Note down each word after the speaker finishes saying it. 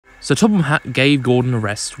Sir Topham Hatt gave Gordon a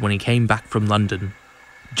rest when he came back from London.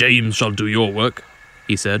 "James shall do your work,"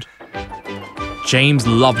 he said. James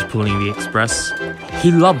loved pulling the express.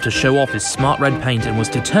 He loved to show off his smart red paint and was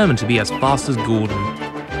determined to be as fast as Gordon.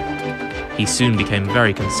 He soon became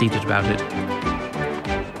very conceited about it.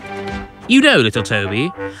 "You know, little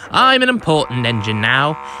Toby, I'm an important engine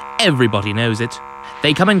now. Everybody knows it.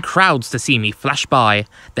 They come in crowds to see me flash by.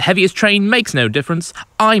 The heaviest train makes no difference.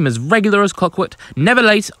 I'm as regular as clockwork, never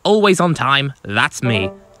late, always on time. That's me."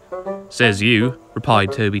 "Says you,"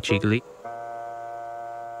 replied Toby cheekily.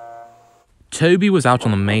 Toby was out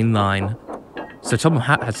on the main line. Sir Topham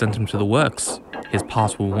Hatt had sent him to the works. His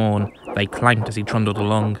pass were worn. They clanked as he trundled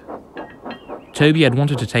along. Toby had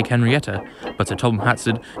wanted to take Henrietta, but Sir Topham Hatt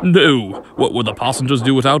said, "No, what would the passengers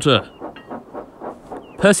do without her?"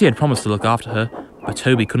 Percy had promised to look after her, but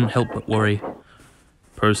Toby couldn't help but worry.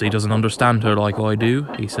 "Percy doesn't understand her like I do,"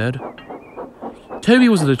 he said. Toby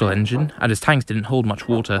was a little engine, and his tanks didn't hold much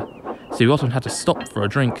water, so he often had to stop for a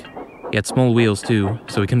drink. He had small wheels too,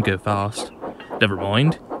 so he couldn't go fast. "Never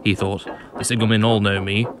mind," he thought. "The signalmen all know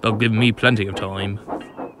me. They'll give me plenty of time."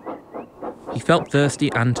 He felt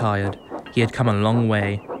thirsty and tired. He had come a long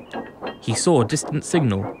way. He saw a distant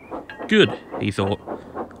signal. "Good," he thought.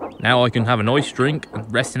 "Now I can have a nice drink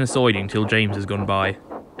and rest in a siding till James has gone by."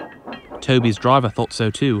 Toby's driver thought so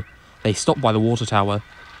too. They stopped by the water tower.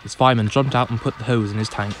 His fireman jumped out and put the hose in his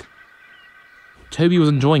tank. Toby was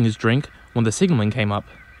enjoying his drink when the signalman came up.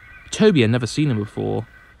 Toby had never seen him before.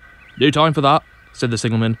 "No time for that," said the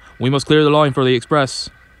signalman. "We must clear the line for the express."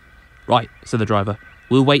 "Right," said the driver.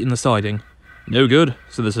 "We'll wait in the siding." "No good,"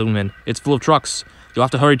 said the signalman. "It's full of trucks. You'll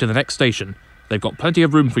have to hurry to the next station. They've got plenty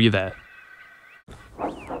of room for you there."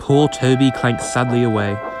 Poor Toby clanked sadly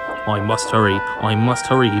away. I must hurry,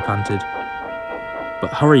 he panted.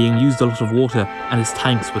 But hurrying used a lot of water, and his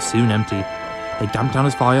tanks were soon empty. They damped down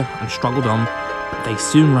his fire and struggled on, but they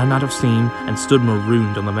soon ran out of steam and stood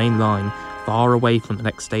marooned on the main line, far away from the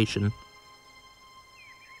next station.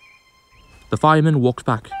 The fireman walked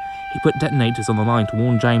back. He put detonators on the line to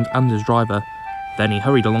warn James and his driver. Then he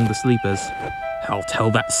hurried along the sleepers. "I'll tell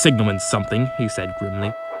that signalman something," he said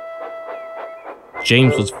grimly.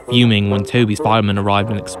 James was fuming when Toby's fireman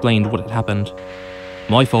arrived and explained what had happened.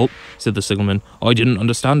 "My fault," said the signalman. "I didn't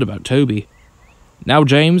understand about Toby." "Now,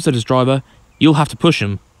 James," said his driver, "you'll have to push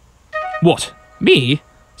him." "What? Me?"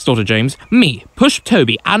 stuttered James. "Me? Push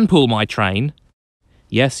Toby and pull my train?"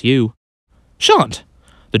 "Yes, you." "Shan't."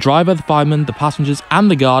 The driver, the fireman, the passengers, and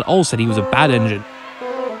the guard all said he was a bad engine.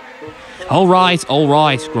 All right,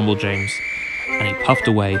 grumbled James, and he puffed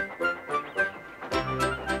away.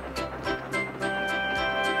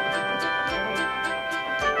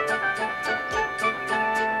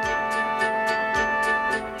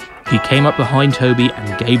 He came up behind Toby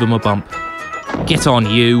and gave him a bump. "Get on,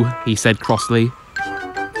 you," he said crossly.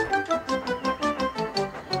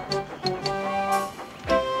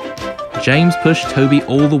 James pushed Toby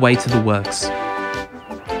all the way to the works.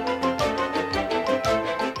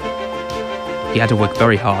 He had to work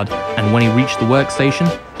very hard, and when he reached the workstation,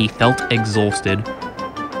 he felt exhausted.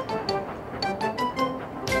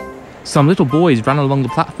 Some little boys ran along the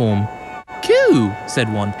platform. "Coo,"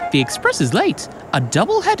 said one, "the express is late. A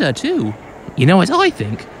double-header, too." "You know what I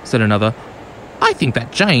think?" said another. "I think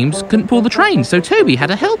that James couldn't pull the train, so Toby had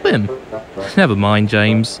to help him." "Never mind,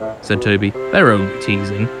 James," said Toby. "They're only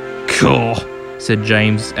teasing." "Caw," said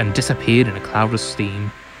James, and disappeared in a cloud of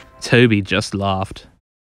steam. Toby just laughed.